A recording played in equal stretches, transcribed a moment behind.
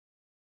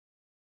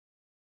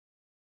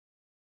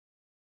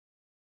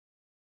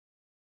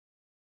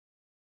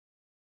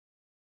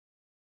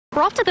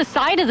We're off to the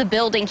side of the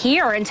building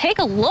here and take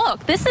a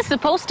look. This is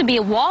supposed to be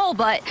a wall,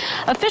 but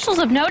officials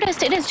have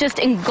noticed it is just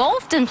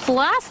engulfed in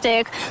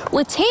plastic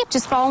with tape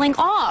just falling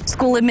off.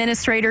 School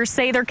administrators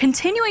say they're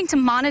continuing to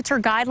monitor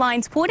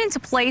guidelines put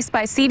into place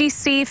by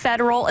CDC,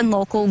 federal and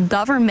local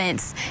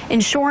governments,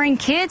 ensuring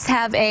kids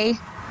have a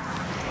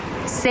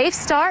safe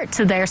start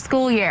to their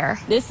school year.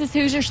 This is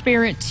Hoosier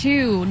Spirit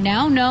 2,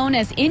 now known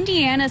as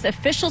Indiana's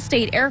official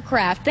state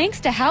aircraft, thanks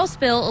to House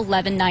Bill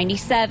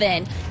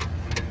 1197.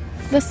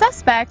 The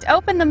suspect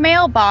opened the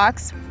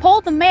mailbox,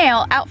 pulled the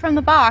mail out from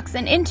the box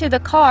and into the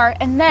car,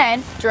 and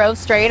then drove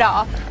straight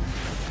off.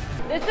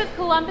 This is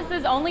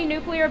Columbus's only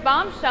nuclear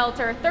bomb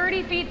shelter,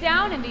 30 feet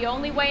down, and the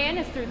only way in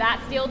is through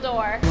that steel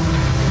door.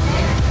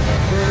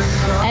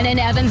 And in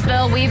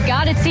Evansville, we've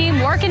got a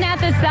team working at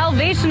the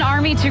Salvation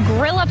Army to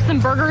grill up some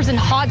burgers and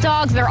hot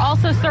dogs. They're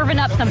also serving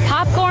up some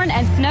popcorn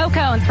and snow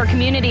cones for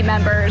community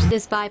members.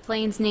 This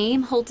biplane's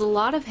name holds a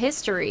lot of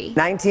history.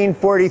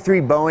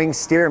 1943 Boeing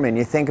Stearman.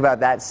 You think about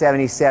that,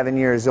 77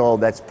 years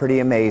old. That's pretty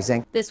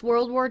amazing. This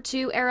World War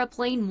II era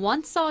plane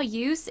once saw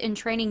use in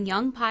training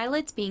young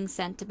pilots being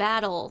sent to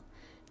battle.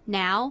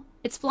 Now,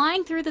 it's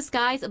flying through the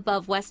skies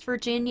above West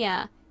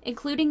Virginia,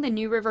 including the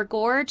New River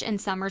Gorge and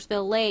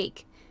Summersville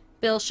Lake.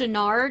 Bill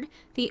Chenard,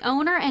 the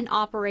owner and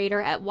operator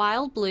at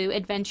Wild Blue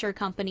Adventure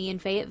Company in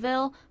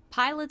Fayetteville,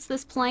 pilots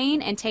this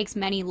plane and takes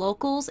many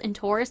locals and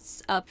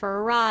tourists up for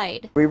a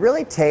ride. We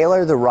really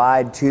tailor the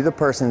ride to the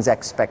person's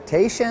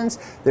expectations,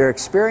 their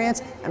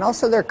experience, and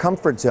also their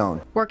comfort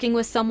zone. Working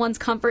with someone's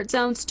comfort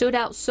zone stood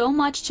out so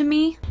much to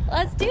me,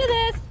 let's do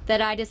this,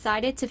 that I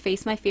decided to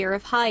face my fear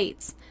of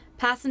heights.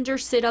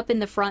 Passengers sit up in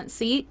the front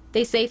seat.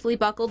 They safely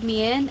buckled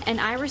me in,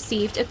 and I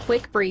received a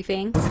quick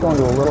briefing. Let's go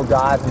into a little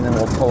dive, and then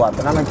we'll pull up.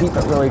 And I'm going to keep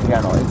it really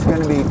gentle. It's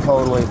going to be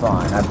totally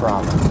fine, I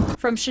promise.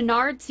 From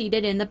Chenard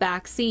seated in the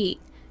back seat.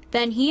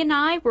 Then he and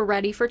I were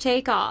ready for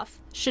takeoff.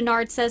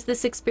 Chenard says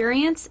this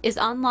experience is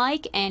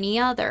unlike any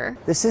other.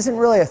 This isn't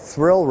really a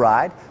thrill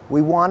ride.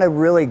 We want to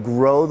really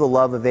grow the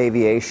love of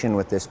aviation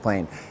with this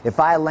plane.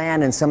 If I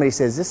land and somebody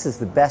says, this is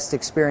the best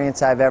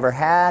experience I've ever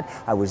had,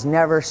 I was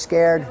never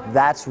scared,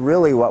 that's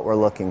really what we're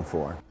looking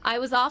for. I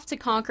was off to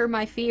conquer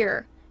my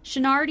fear.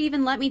 Chenard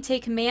even let me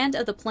take command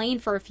of the plane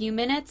for a few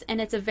minutes,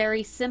 and it's a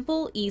very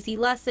simple, easy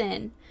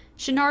lesson.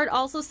 Chenard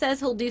also says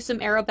he'll do some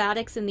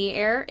aerobatics in the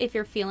air if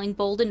you're feeling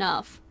bold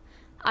enough.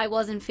 I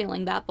wasn't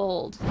feeling that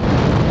bold.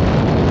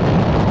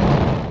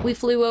 We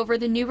flew over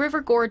the New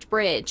River Gorge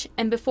Bridge,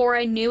 and before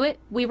I knew it,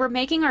 we were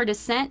making our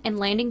descent and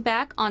landing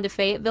back onto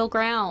Fayetteville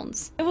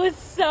grounds. It was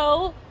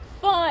so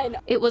fun.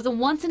 It was a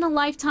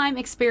once-in-a-lifetime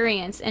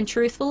experience, and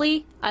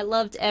truthfully, I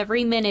loved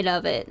every minute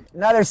of it.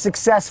 Another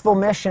successful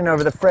mission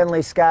over the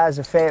friendly skies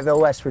of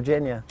Fayetteville, West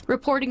Virginia.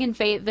 Reporting in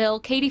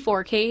Fayetteville, Katie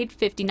Forcade,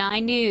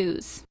 59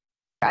 News.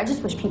 I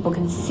just wish people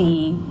could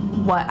see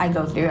what I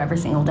go through every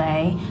single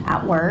day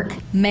at work.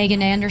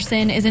 Megan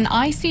Anderson is an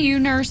ICU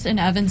nurse in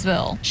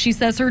Evansville. She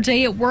says her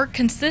day at work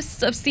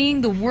consists of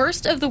seeing the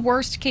worst of the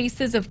worst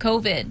cases of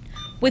COVID,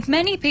 with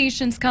many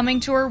patients coming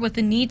to her with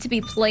the need to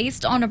be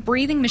placed on a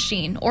breathing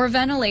machine or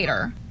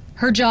ventilator.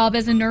 Her job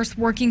as a nurse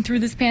working through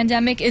this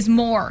pandemic is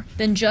more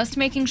than just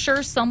making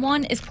sure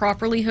someone is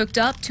properly hooked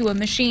up to a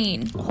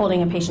machine.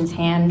 Holding a patient's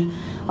hand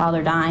while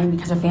they're dying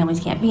because their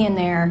families can't be in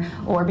there,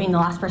 or being the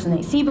last person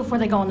they see before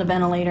they go on the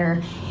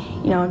ventilator,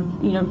 you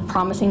know,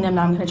 promising them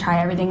that I'm going to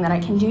try everything that I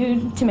can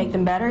do to make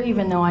them better,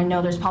 even though I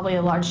know there's probably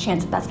a large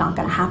chance that that's not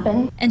going to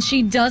happen. And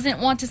she doesn't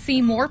want to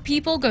see more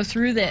people go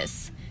through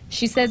this.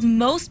 She says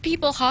most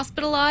people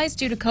hospitalized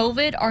due to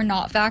COVID are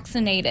not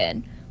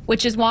vaccinated,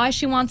 which is why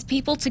she wants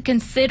people to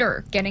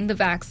consider getting the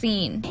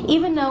vaccine.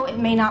 Even though it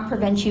may not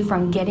prevent you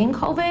from getting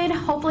COVID,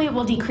 hopefully it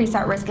will decrease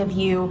that risk of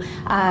you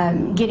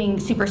getting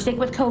super sick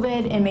with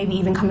COVID and maybe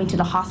even coming to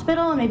the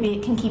hospital, and maybe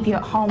it can keep you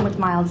at home with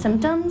mild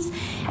symptoms.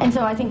 And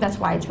so I think that's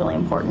why it's really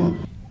important.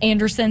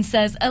 Anderson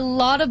says a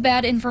lot of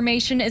bad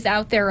information is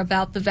out there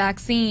about the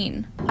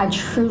vaccine. I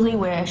truly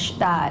wish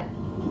that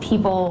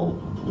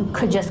people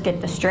could just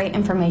get the straight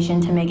information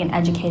to make an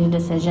educated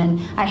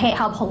decision. I hate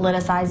how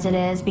politicized it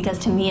is, because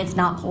to me it's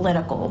not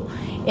political.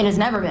 It has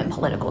never been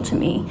political to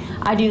me.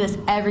 I do this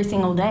every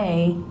single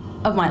day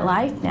of my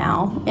life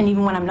now, and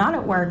even when I'm not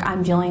at work,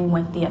 I'm dealing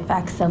with the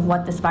effects of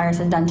what this virus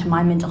has done to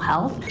my mental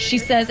health. She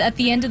says at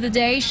the end of the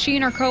day, she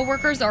and her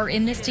coworkers are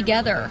in this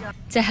together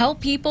to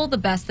help people the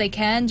best they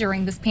can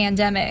during this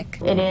pandemic.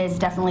 It is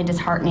definitely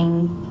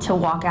disheartening to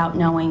walk out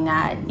knowing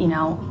that, you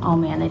know, oh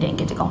man, they didn't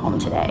get to go home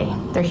today.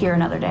 They're here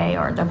another day,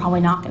 or they're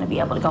probably not going to be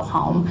able to go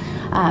home.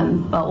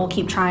 But we'll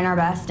keep trying our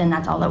best, and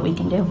that's all that we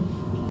can do.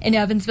 In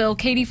Evansville,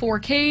 Katie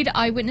Forcade,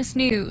 Eyewitness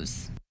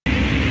News.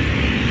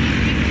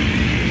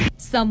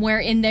 Somewhere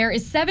in there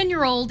is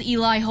 7-year-old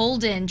Eli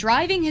Holden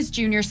driving his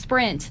junior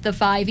sprint, the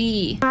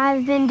 5E.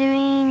 I've been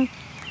doing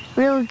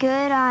real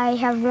good. I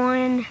have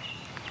won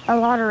a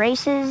lot of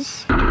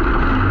races.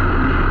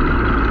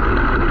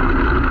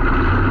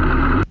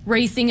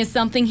 Racing is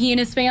something he and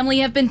his family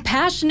have been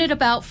passionate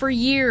about for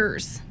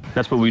years.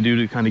 That's what we do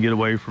to kind of get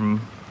away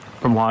from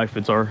life.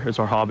 It's our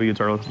hobby.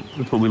 It's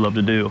what we love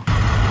to do.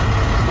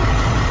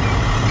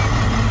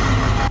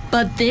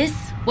 But this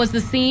was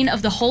the scene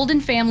of the Holden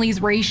family's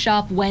race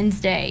shop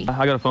Wednesday.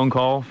 I got a phone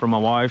call from my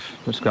wife.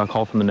 Just got a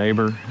call from the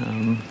neighbor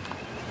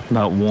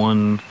about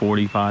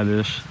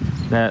 1:45-ish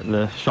that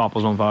the shop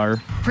was on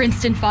fire.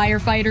 Princeton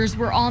firefighters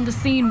were on the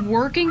scene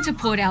working to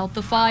put out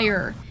the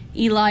fire.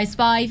 Eli's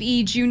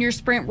 5E Junior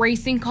Sprint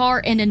racing car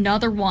and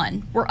another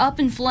one were up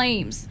in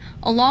flames,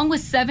 along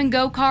with 7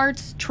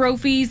 go-karts,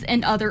 trophies,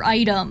 and other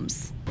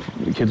items.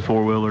 Kids'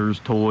 four-wheelers,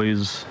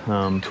 toys,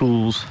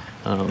 tools,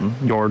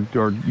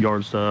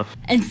 yard stuff.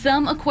 And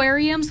some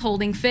aquariums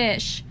holding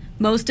fish.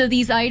 Most of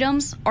these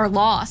items are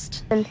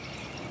lost. And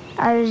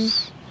I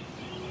was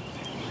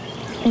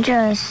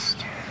just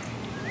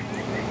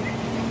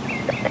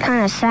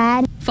kind of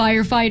sad.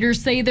 Firefighters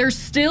say they're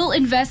still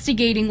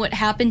investigating what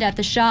happened at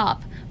the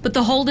shop, but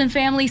the Holden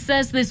family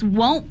says this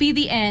won't be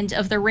the end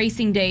of their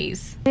racing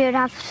days. We would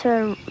have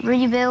to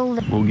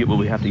rebuild. We'll get what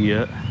we have to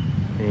get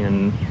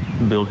and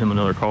build him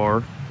another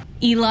car.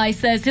 Eli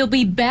says he'll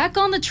be back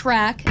on the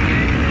track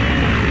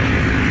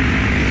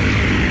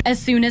as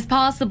soon as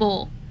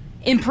possible.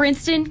 In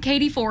Princeton,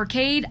 Katie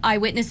Forcade,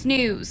 Eyewitness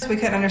News. We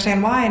couldn't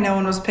understand why no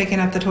one was picking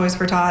up the Toys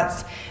for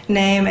Tots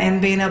name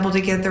and being able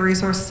to get the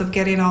resources of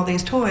getting all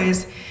these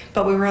toys,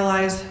 but we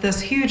realized this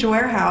huge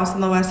warehouse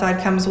on the west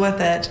side comes with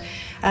it.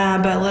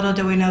 But little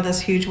do we know this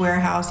huge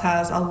warehouse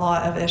has a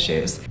lot of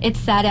issues. It's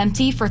sat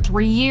empty for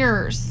 3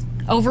 years.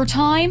 Over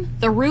time,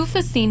 the roof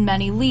has seen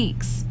many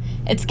leaks.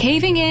 It's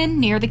caving in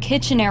near the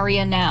kitchen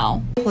area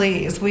now.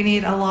 Please, we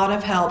need a lot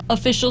of help.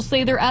 Officials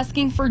say they're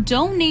asking for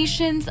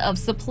donations of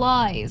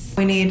supplies.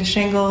 We need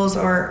shingles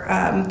or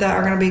that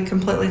are going to be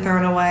completely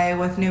thrown away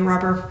with new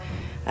rubber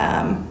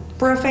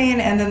roofing,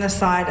 and then the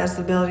side as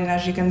the building,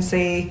 as you can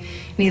see,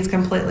 needs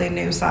completely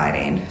new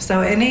siding.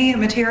 So any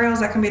materials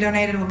that can be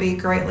donated will be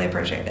greatly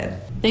appreciated.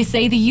 They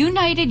say the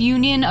United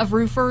Union of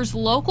Roofers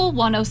Local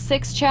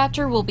 106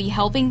 chapter will be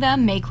helping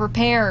them make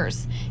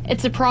repairs.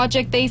 It's a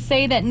project they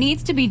say that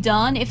needs to be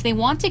done if they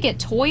want to get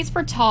Toys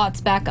for Tots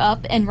back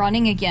up and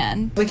running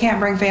again. We can't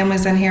bring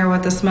families in here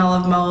with the smell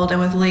of mold and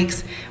with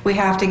leaks. We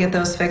have to get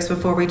those fixed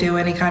before we do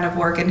any kind of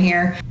work in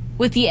here.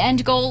 With the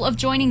end goal of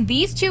joining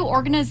these two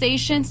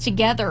organizations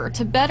together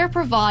to better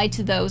provide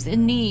to those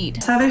in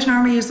need. Salvation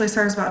Army usually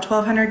serves about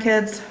 1,200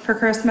 kids for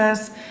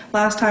Christmas.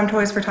 Last time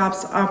Toys for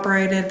Tots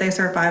operated, they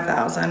served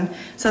 5,000.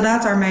 So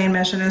that's our main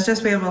mission, is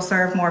just be able to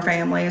serve more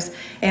families,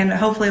 and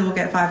hopefully we'll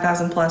get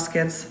 5,000 plus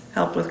kids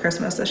helped with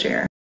Christmas this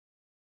year.